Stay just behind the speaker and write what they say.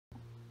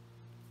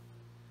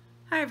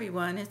Hi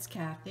everyone, it's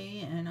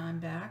Kathy and I'm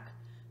back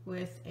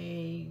with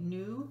a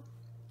new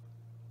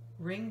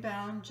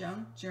ring-bound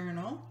junk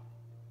journal.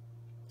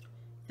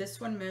 This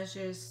one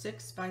measures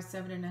 6 by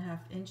 7.5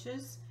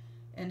 inches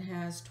and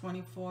has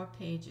 24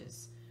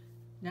 pages,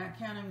 not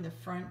counting the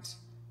front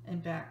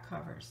and back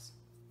covers.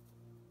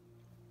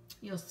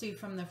 You'll see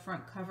from the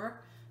front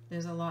cover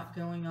there's a lot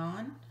going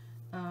on.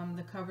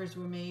 The covers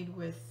were made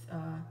with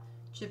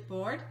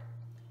chipboard,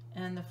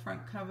 and the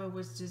front cover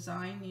was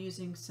designed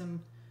using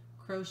some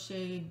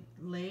crocheted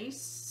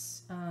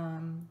lace,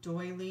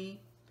 doily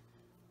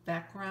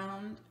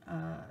background.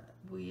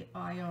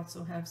 I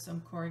also have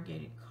some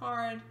corrugated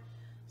card,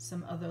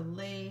 some other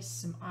lace,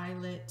 some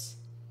eyelet,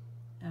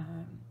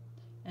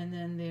 and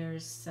then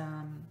there's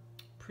some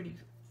pretty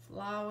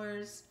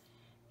flowers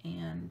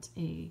and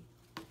a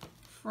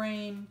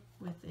frame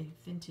with a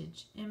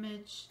vintage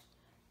image.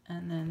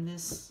 And then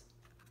this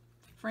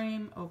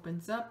frame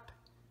opens up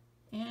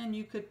and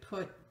you could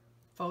put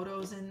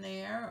photos in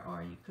there,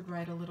 or you could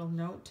write a little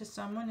note to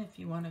someone if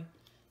you want to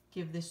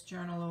give this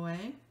journal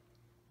away.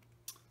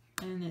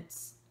 And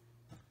it's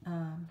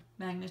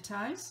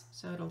magnetized,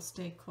 so it'll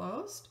stay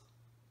closed.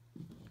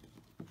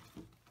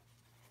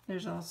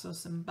 There's also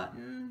some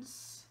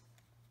buttons,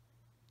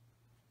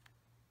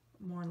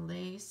 more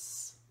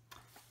lace,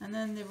 and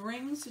then the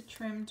rings are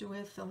trimmed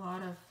with a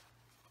lot of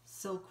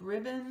silk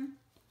ribbon,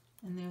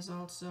 and there's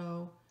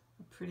also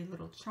a pretty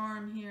little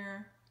charm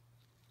here,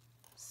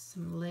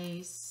 some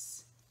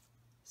lace,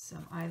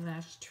 some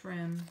eyelash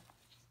trim.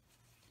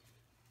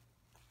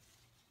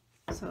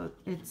 So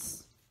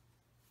it's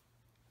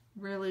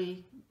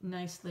really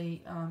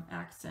nicely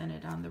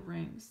accented on the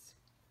rings.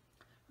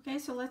 Okay,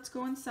 so let's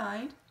go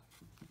inside.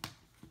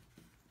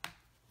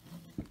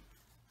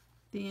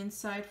 The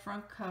inside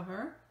front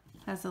cover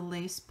has a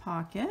lace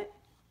pocket,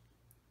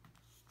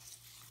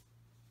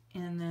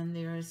 and then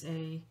there's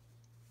a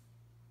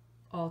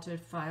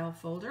altered file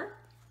folder,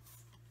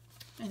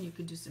 and you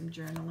could do some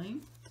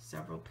journaling.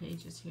 Several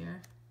pages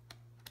here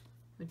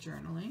for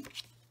journaling.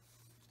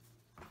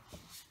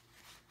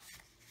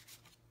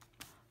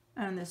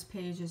 On this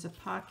page is a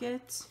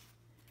pocket,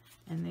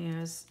 and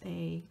there's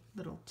a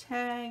little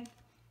tag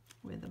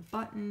with a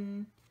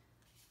button,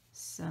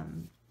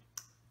 some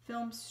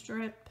film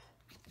strip,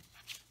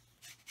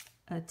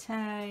 a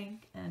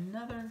tag,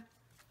 another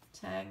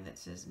tag that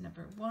says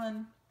number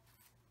 1,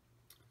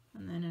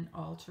 and then an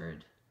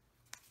altered,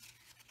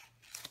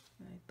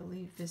 I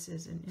believe this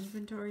is an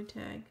inventory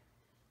tag.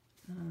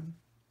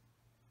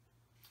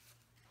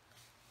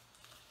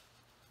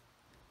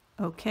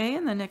 Okay,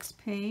 and the next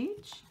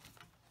page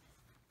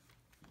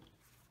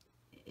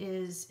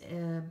is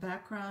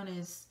background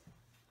is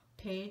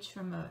page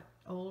from an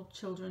old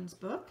children's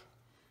book,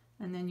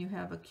 and then you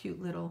have a cute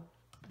little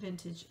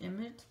vintage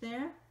image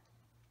there.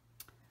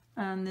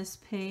 On this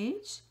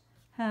page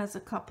has a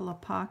couple of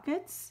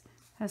pockets,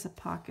 has a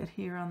pocket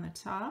here on the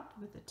top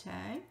with a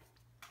tag,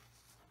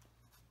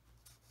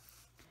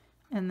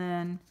 and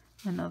then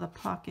another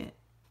pocket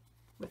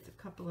with a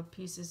couple of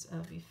pieces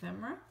of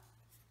ephemera,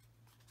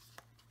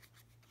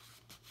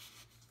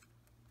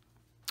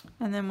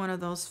 and then one of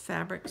those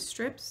fabric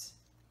strips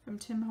from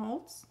Tim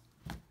Holtz.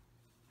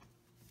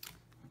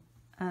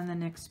 On the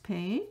next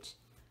page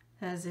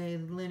has a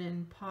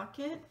linen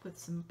pocket with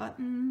some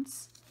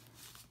buttons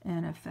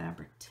and a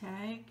fabric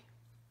tag.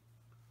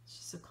 It's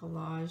just a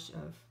collage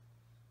of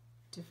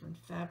different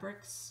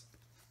fabrics,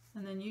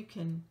 and then you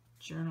can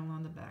journal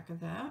on the back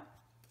of that.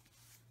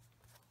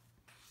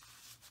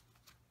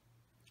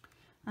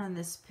 On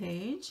this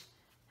page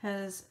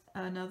has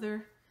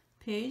another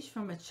page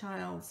from a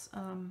child's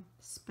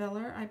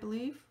speller, I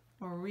believe,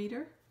 or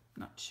reader,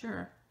 not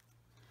sure.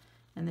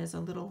 And there's a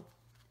little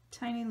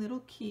tiny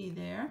little key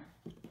there.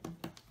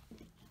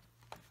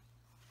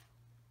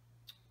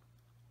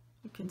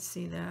 You can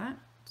see that.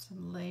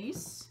 Some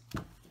lace,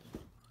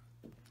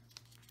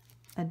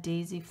 a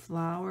daisy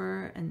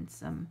flower, and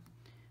some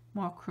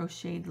more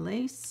crocheted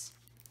lace,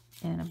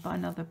 and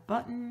another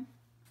button,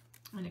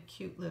 and a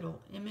cute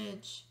little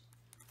image.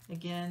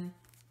 Again,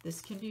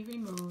 this can be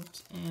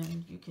removed,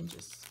 and you can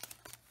just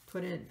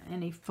put in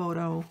any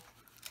photo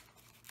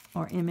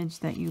or image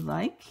that you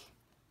like.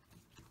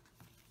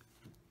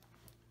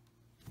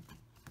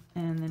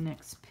 And the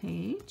next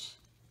page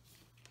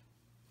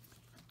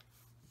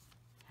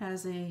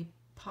has a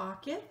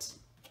pocket.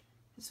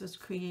 This was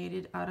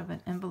created out of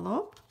an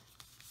envelope,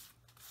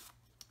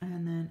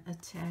 and then a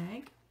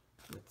tag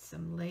with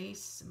some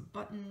lace, some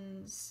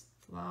buttons,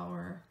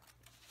 flower.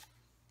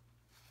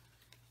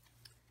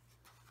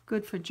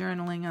 Good for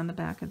journaling on the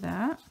back of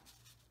that.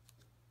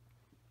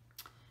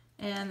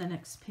 And the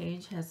next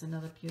page has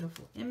another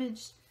beautiful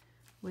image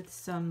with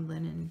some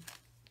linen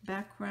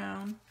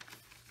background,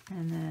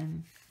 and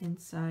then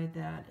inside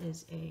that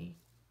is a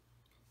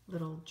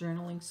little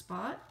journaling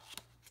spot.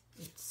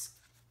 It's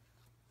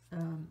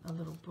a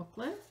little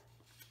booklet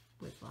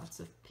with lots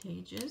of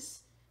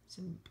pages,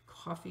 some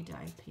coffee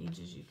dye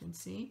pages you can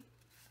see.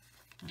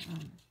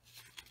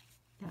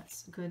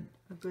 That's a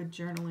good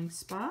journaling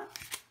spot.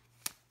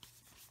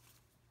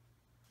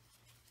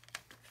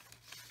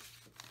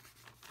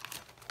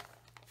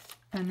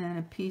 And then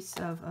a piece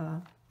of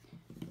a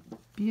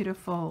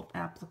beautiful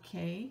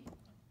applique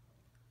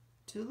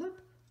tulip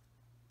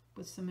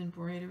with some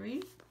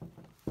embroidery.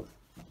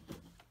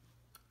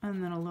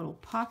 And then a little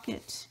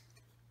pocket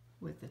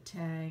with a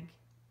tag.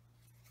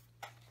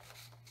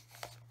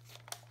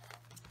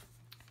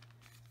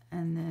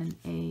 And then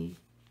a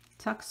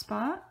tuck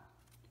spot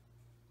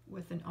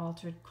with an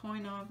altered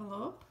coin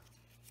envelope.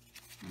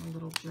 And a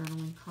little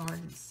journaling card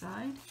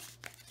inside.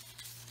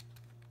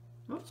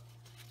 Oh,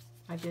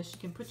 I guess you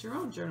can put your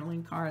own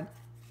journaling card.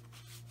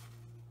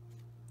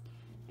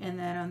 And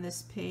then on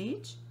this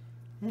page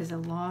is a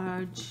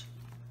large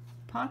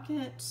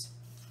pocket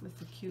with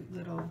a cute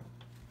little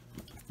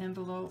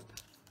envelope.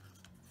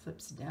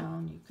 Flips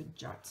down, you could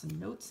jot some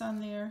notes on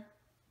there.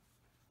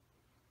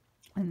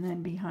 And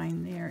then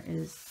behind there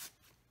is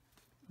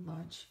a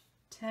large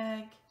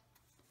tag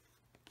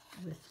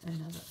with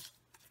another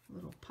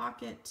little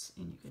pocket,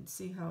 and you can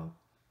see how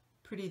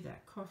pretty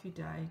that coffee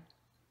dye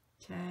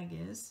tag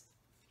is,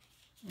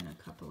 and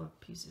a couple of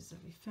pieces of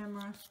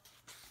ephemera.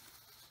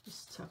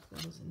 Just tuck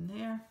those in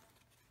there.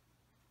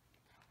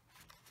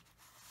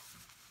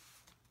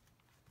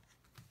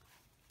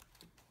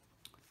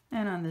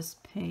 And on this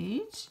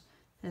page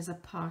there's a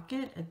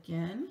pocket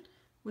again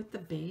with the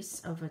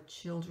base of a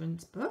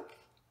children's book,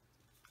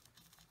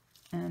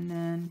 and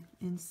then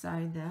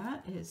inside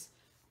that is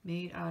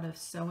made out of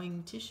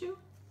sewing tissue.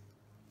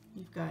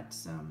 You've got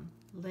some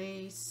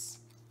lace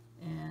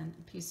and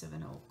a piece of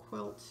an old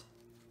quilt,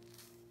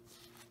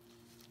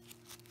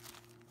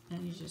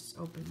 and you just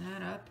open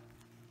that up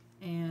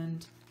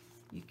and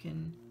you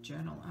can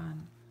journal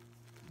on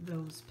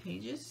those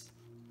pages.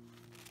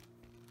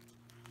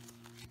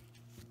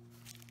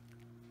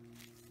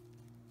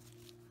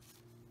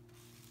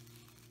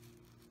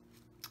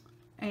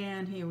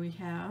 And here we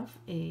have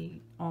a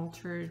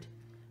altered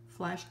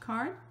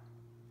flashcard.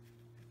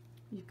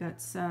 You've got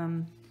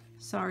some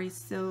sari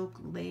silk,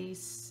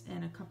 lace,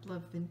 and a couple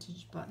of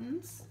vintage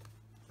buttons.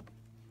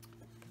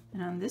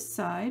 And on this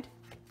side,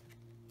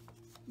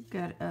 you've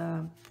got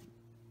a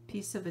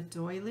piece of a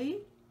doily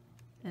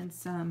and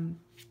some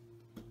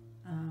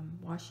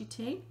washi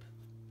tape.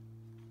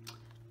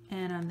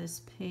 And on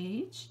this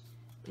page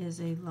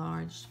is a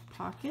large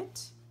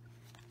pocket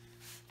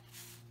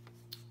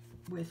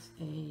with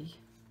a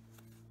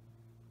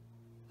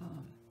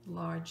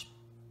large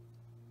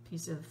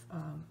piece of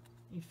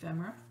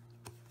ephemera,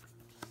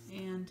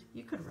 and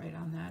you could write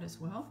on that as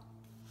well.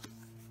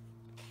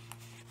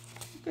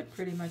 You could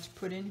pretty much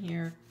put in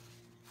here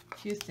a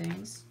few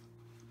things.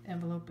 The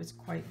envelope is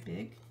quite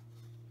big.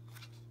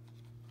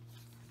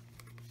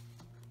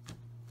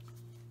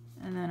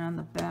 And then on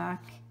the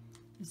back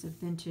is a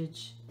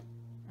vintage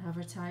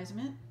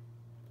advertisement.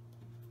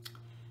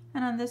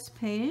 And on this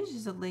page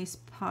is a lace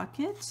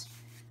pocket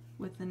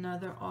with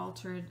another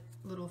altered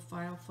little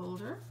file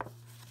folder.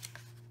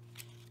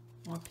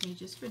 More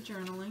pages for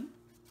journaling.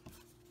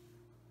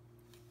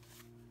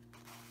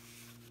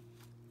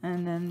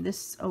 And then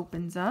this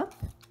opens up.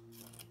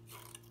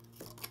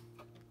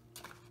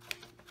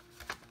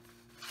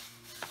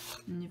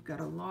 And you've got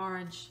a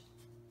large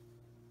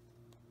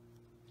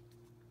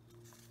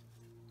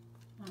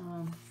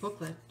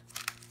booklet.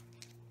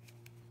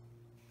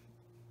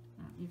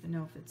 I don't even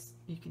know if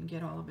you can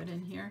get all of it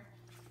in here.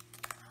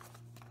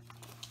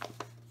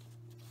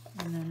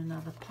 And then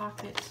another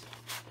pocket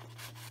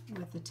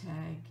with a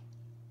tag.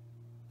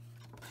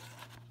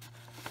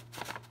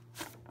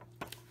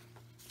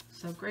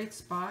 So great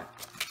spot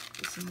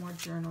for some more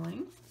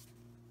journaling.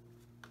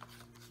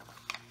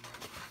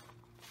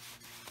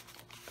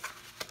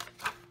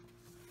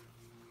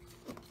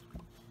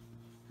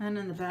 And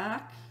in the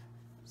back,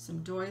 some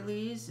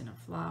doilies and a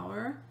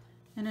flower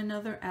and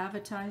another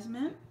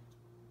advertisement.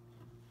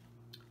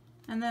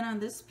 And then on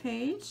this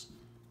page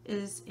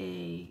is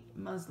a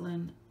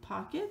muslin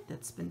pocket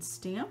that's been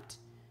stamped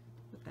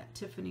with that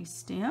Tiffany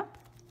stamp.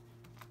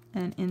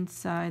 And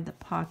inside the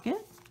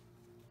pocket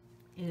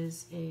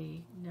is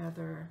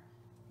another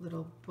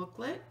little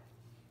booklet.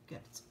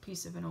 Got a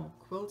piece of an old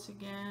quilt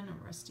again,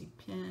 a rusty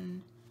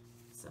pin,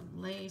 some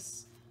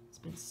lace. It's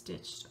been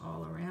stitched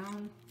all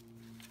around.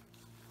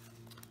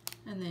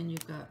 And then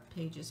you've got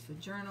pages for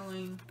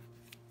journaling.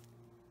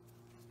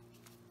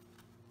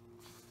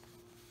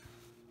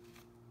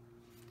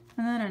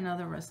 And then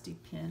another rusty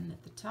pin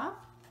at the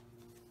top.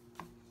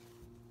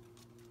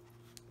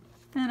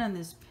 And on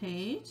this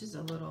page is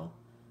a little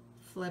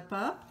flip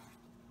up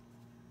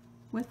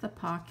with a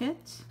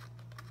pocket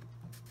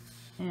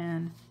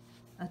and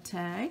a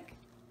tag.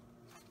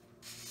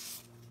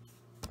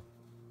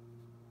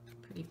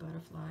 Pretty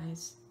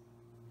butterflies.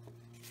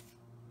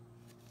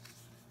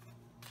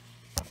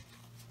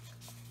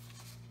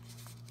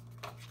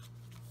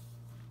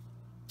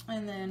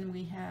 And then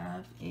we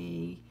have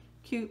a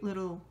cute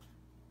little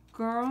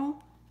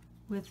girl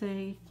with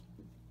a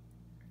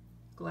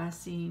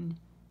glassine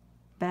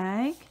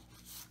bag,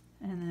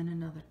 and then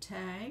another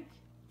tag.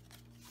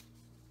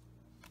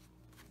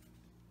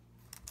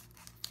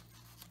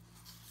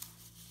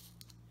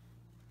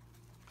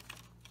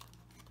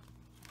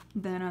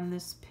 Then on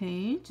this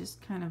page is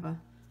kind of a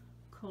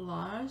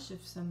collage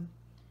of some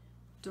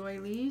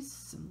doilies,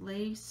 some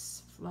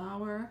lace,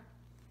 flower,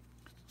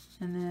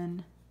 and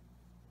then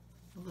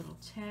a little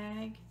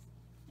tag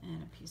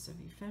and a piece of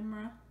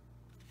ephemera.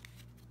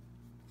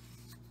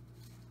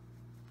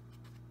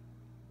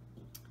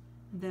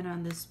 And then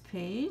on this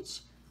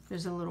page,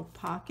 there's a little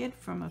pocket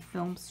from a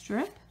film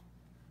strip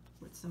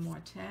with some more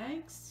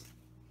tags.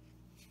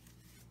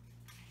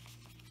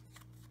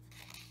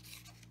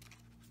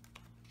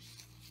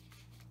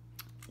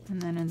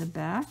 And then in the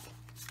back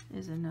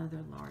is another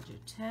larger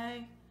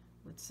tag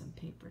with some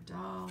paper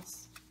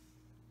dolls.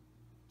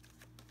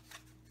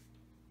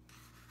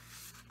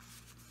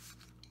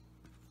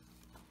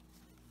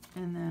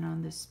 And then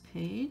on this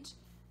page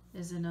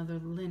is another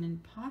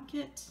linen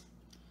pocket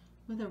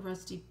with a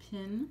rusty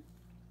pin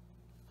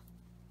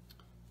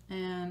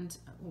and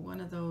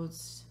one of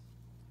those,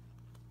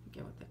 I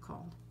forget what they're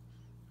called,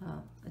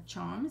 a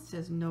charm. It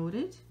says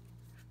noted.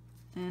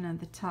 And on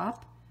the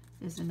top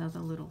is another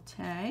little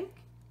tag.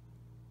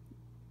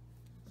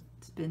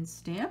 It's been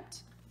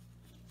stamped.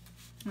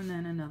 And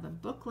then another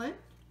booklet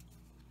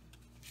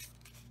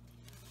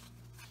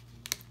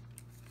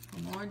for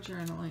more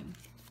journaling.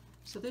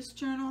 So this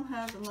journal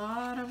has a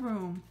lot of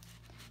room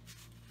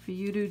for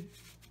you to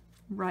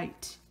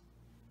write.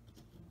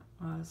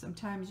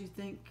 Sometimes you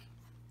think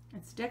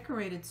it's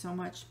decorated so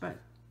much, but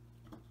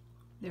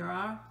there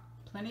are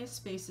plenty of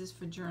spaces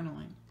for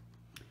journaling.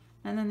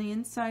 And then the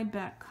inside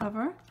back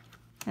cover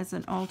has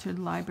an altered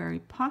library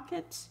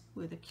pocket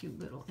with a cute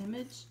little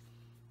image,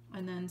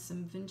 and then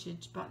some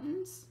vintage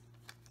buttons.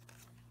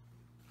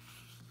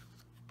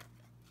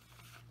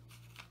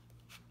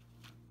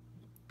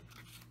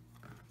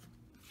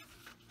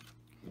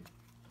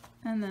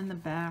 And then the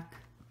back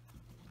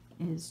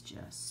is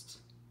just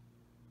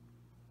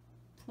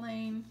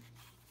plain.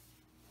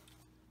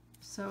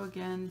 So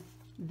again,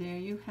 there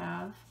you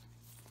have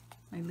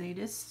my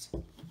latest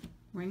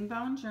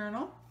ring-bound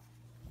journal.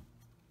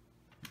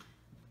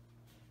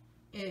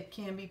 It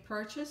can be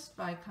purchased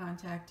by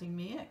contacting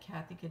me at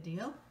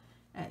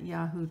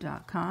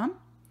kathycadile@yahoo.com.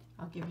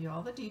 I'll give you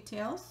all the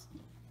details.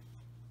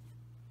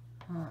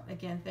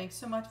 Again, thanks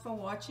so much for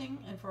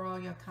watching and for all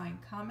your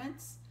kind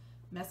comments,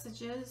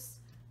 messages,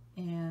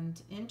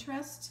 and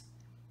interest.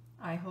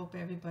 I hope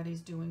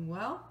everybody's doing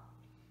well.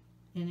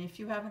 And if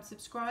you haven't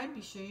subscribed,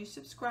 be sure you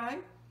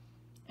subscribe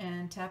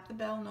and tap the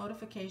bell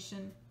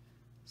notification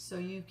so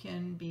you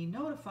can be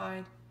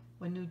notified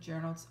when new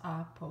journals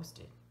are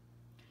posted.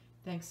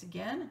 Thanks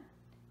again,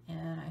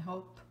 and I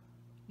hope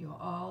you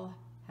all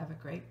have a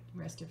great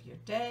rest of your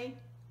day.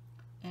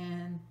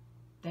 And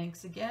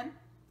thanks again,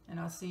 and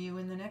I'll see you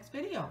in the next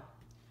video.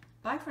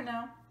 Bye for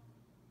now.